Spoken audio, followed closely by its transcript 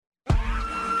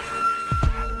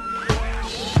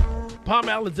Palm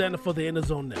Alexander for the In the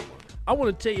Zone Network. I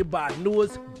want to tell you about our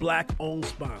newest black-owned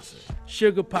sponsor,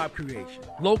 Sugar Pop Creation,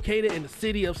 located in the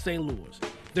city of St. Louis.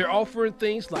 They're offering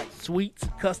things like sweets,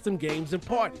 custom games, and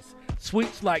parties.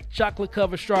 Sweets like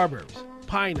chocolate-covered strawberries,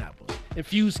 pineapples,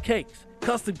 infused cakes,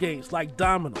 custom games like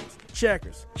dominoes,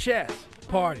 checkers, chess,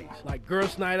 parties like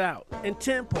Girls Night Out, and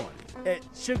tent parties at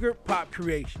Sugar Pop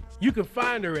Creations. You can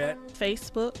find her at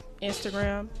Facebook,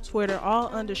 Instagram, Twitter,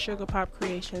 all under Sugar Pop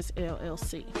Creations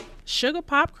LLC. Sugar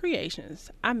Pop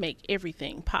Creations, I make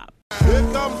everything pop. Here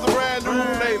comes the brand new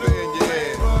flavor in your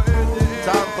ear.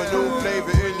 Time for new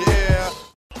flavor in your ear.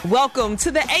 Welcome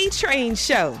to the A-Train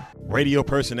Show. Radio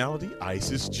personality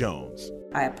Isis Jones.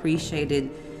 I appreciated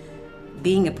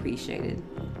being appreciated.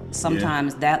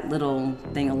 Sometimes that little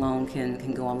thing alone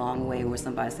can go a long way, where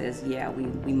somebody says, yeah,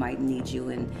 we might need you.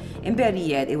 And better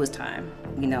yet, it was time.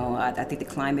 You know, I think the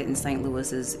climate in St.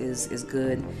 Louis is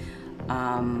good.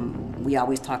 We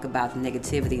always talk about the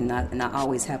negativity, and I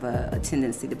always have a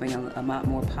tendency to bring a lot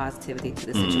more positivity to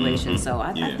the situation. So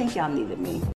I think y'all needed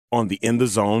me. On the In the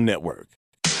Zone Network.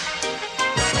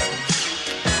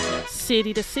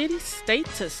 City to city, state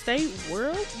to state,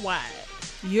 worldwide.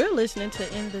 You're listening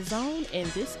to In the Zone, and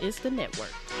this is the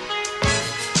network.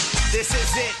 This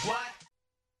is it. What?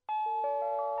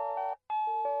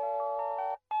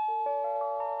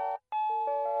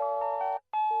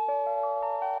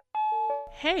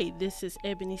 Hey, this is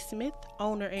Ebony Smith,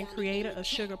 owner and creator of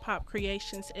Sugar Pop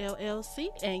Creations LLC,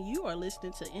 and you are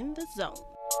listening to In the Zone.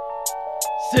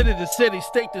 City to city,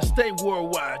 state to state,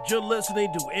 worldwide. You're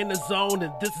listening to In the Zone,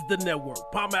 and this is the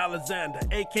network. Palm Alexander,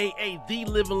 a.k.a. The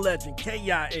Living Legend,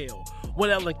 K-I-L. One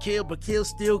Ellen kill, but kill,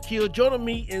 still kill. Joining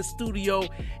me in studio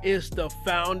is the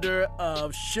founder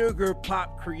of Sugar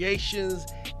Pop Creations,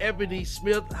 Ebony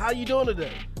Smith. How you doing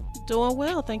today? Doing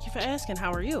well. Thank you for asking.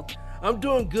 How are you? I'm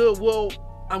doing good. Well,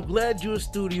 I'm glad you're in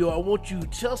studio. I want you to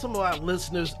tell some of our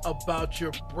listeners about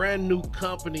your brand new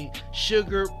company,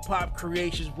 Sugar Pop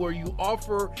Creations, where you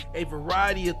offer a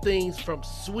variety of things from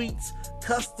sweets,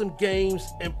 custom games,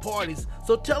 and parties.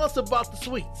 So tell us about the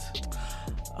sweets.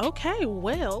 Okay,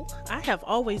 well, I have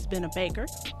always been a baker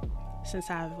since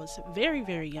I was very,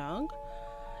 very young.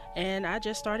 And I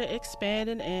just started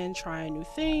expanding and trying new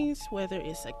things, whether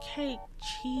it's a cake,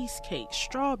 cheesecake,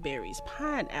 strawberries,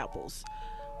 pineapples.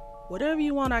 Whatever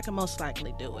you want, I can most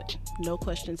likely do it. No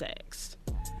questions asked.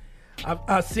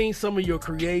 I've seen some of your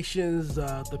creations,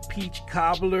 the peach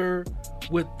cobbler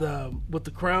with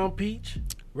the crown peach,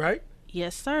 right?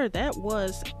 Yes, sir. That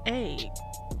was a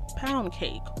pound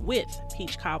cake with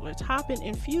peach cobbler topping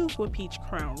infused with peach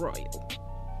crown royal.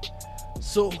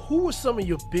 So who are some of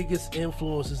your biggest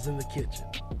influences in the kitchen?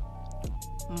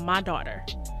 My daughter.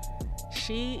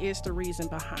 She is the reason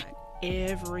behind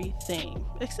everything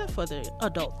except for the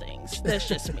adult things. That's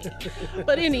just me.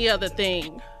 But any other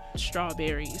thing,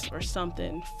 strawberries or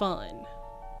something fun,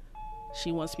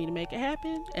 she wants me to make it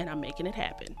happen, and I'm making it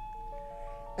happen.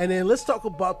 And then let's talk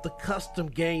about the custom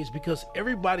games, because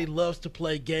everybody loves to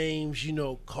play games, you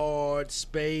know, cards,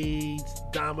 spades,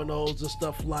 dominoes, and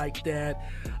stuff like that.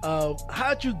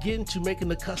 How'd you get into making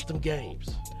the custom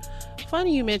games?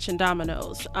 Funny you mentioned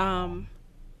dominoes.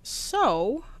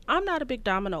 So I'm not a big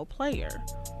domino player,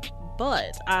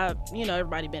 but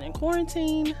everybody been in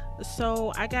quarantine,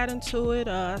 so I got into it.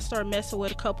 I started messing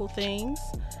with a couple things.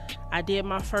 I did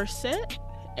my first set,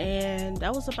 and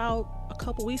that was about a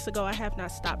couple weeks ago. I have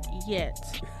not stopped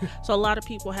yet. So a lot of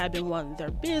people have been wanting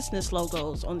their business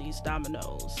logos on these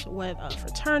dominoes, with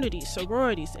fraternities,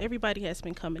 sororities. Everybody has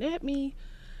been coming at me,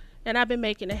 and I've been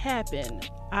making it happen.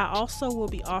 I also will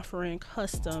be offering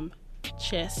custom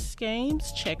chess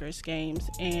games, checkers games,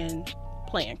 and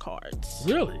playing cards.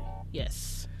 Really?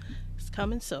 Yes. It's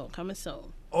coming soon.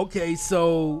 Okay,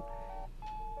 so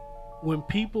when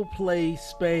people play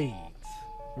spades,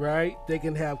 right, they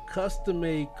can have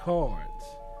custom-made cards.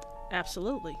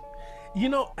 Absolutely. You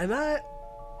know, and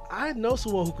I know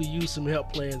someone who could use some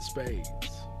help playing spades.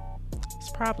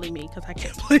 It's probably me, because I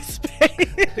can't play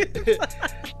spades.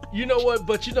 You know what?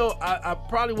 But I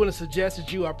probably wouldn't have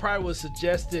suggested you. I probably would have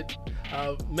suggested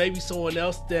maybe someone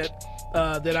else that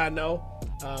I know.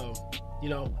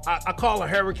 I call her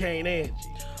Hurricane Angie.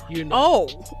 You know.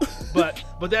 Oh. but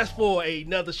that's for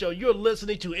another show. You're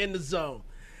listening to In the Zone.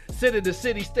 City to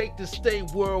city, state to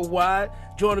state, worldwide.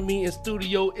 Joining me in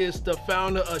studio is the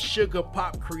founder of Sugar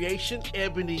Pop Creation,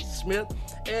 Ebony Smith.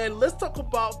 And let's talk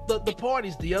about the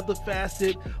parties, the other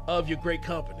facet of your great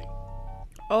company.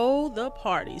 Oh, the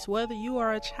parties. Whether you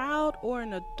are a child or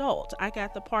an adult, I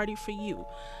got the party for you.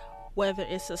 Whether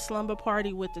it's a slumber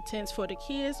party with the tents for the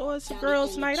kids or it's a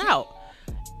girls' night out,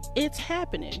 it's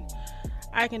happening.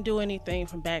 I can do anything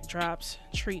from backdrops,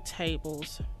 treat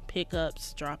tables,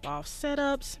 pickups, drop-offs,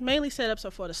 setups. Mainly setups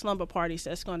are for the slumber parties.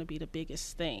 That's going to be the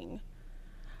biggest thing.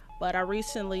 But I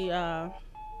recently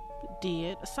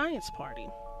did a science party.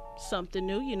 Something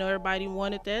new. You know, everybody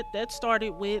wanted that. That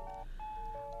started with,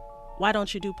 why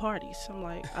don't you do parties? I'm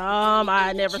like,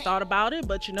 I never thought about it,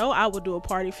 but you know, I would do a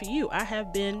party for you. I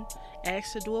have been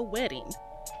asked to do a wedding.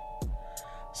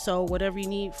 So whatever you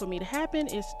need for me to happen,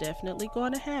 it's definitely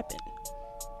going to happen.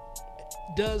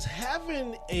 Does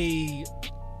having a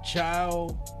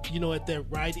child, you know, at that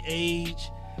right age,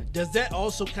 does that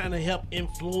also kind of help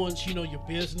influence, you know, your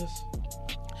business?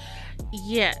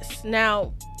 Yes.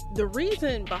 Now, the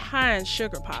reason behind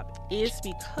Sugar Pop is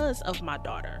because of my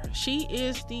daughter. She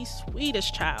is the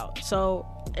sweetest child. So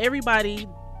everybody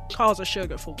calls her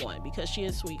Sugar for one, because she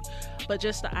is sweet. But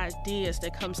just the ideas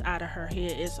that comes out of her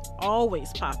head is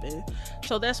always popping.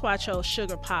 So that's why I chose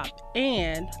Sugar Pop.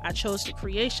 And I chose the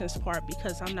creations part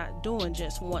because I'm not doing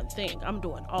just one thing. I'm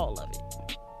doing all of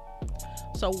it.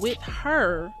 So with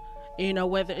her, you know,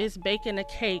 whether it's baking a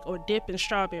cake or dipping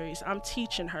strawberries, I'm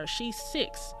teaching her. She's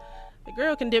 6. The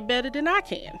girl can dip better than I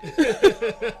can.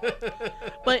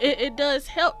 But it does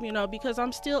help, you know, because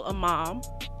I'm still a mom.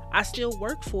 I still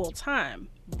work full time.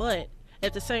 But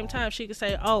at the same time, she can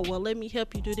say, oh, well, let me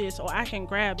help you do this, or I can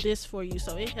grab this for you.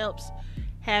 So it helps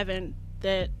having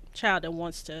that child that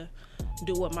wants to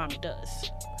do what mommy does.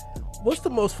 What's the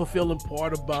most fulfilling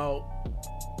part about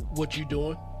what you're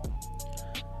doing?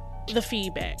 The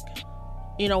feedback.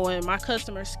 You know, when my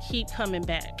customers keep coming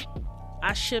back.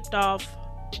 I shipped off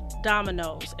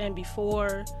Dominoes, and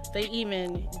before they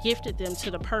even gifted them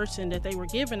to the person that they were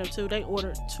giving them to, they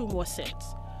ordered 2 more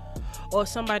sets. Or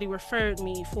somebody referred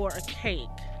me for a cake,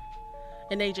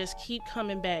 and they just keep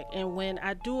coming back. And when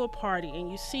I do a party and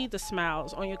you see the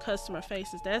smiles on your customer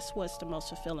faces, that's what's the most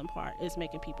fulfilling part, is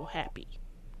making people happy.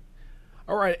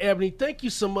 All right, Ebony, thank you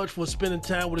so much for spending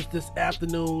time with us this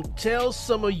afternoon. Tell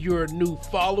some of your new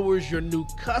followers, your new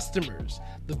customers,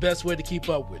 the best way to keep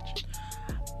up with you.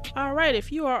 All right,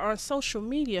 if you are on social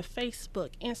media,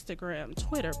 Facebook, Instagram,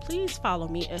 Twitter, please follow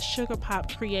me at Sugar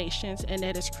Pop Creations, and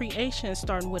that is creations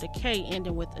starting with a K,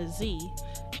 ending with a Z,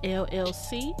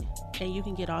 LLC, and you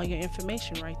can get all your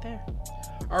information right there.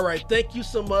 All right, thank you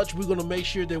so much. We're going to make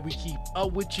sure that we keep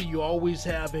up with you. You always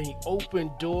have an open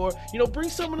door. You know, bring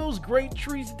some of those great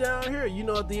treats down here, you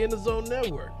know, at the In the Zone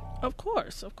Network. Of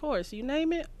course. You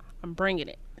name it, I'm bringing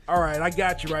it. All right, I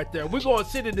got you right there. We're going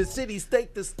city to city,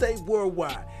 state to state,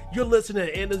 worldwide. You're listening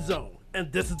to In the Zone,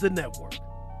 and this is the network.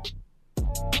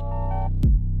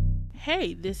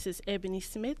 Hey, this is Ebony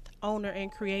Smith, owner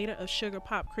and creator of Sugar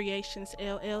Pop Creations,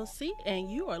 LLC, and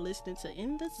you are listening to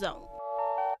In the Zone.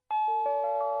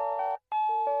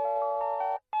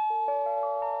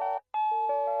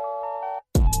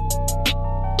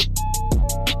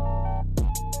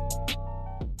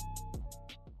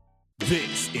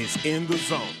 This is In the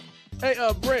Zone. Hey,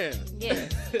 Brand. Yeah.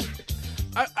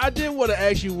 I did want to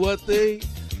ask you one thing.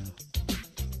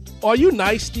 Are you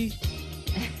nicey?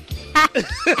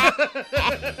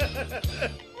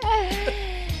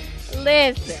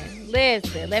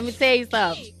 Listen, let me tell you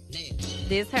something.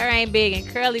 This hair ain't big and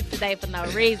curly today for no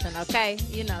reason, okay?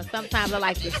 You know, sometimes I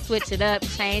like to switch it up,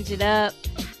 change it up,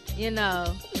 you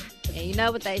know. And you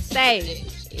know what they say,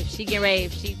 if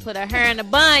she put her hair in a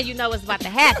bun, you know what's about to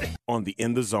happen. On the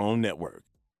In the Zone Network.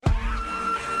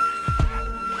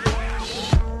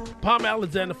 Palm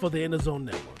Alexander for the In the Zone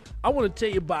Network. I want to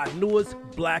tell you about our newest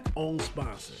black-owned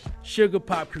sponsor, Sugar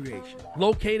Pop Creation,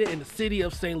 located in the city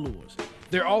of St. Louis.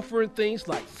 They're offering things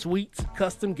like sweets,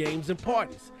 custom games, and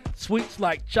parties. Sweets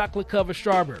like chocolate-covered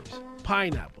strawberries,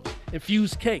 pineapples,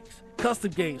 infused cakes, custom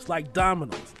games like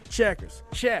dominoes, checkers,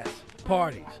 chess,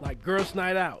 parties like Girls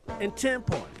Night Out, and 10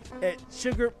 parties at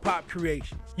Sugar Pop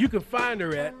Creations. You can find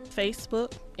her at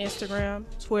Facebook, Instagram,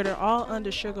 Twitter, all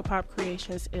under Sugar Pop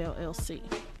Creations, LLC.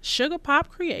 Sugar Pop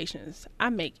Creations, I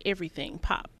make everything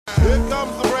pop. Here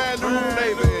comes the brand new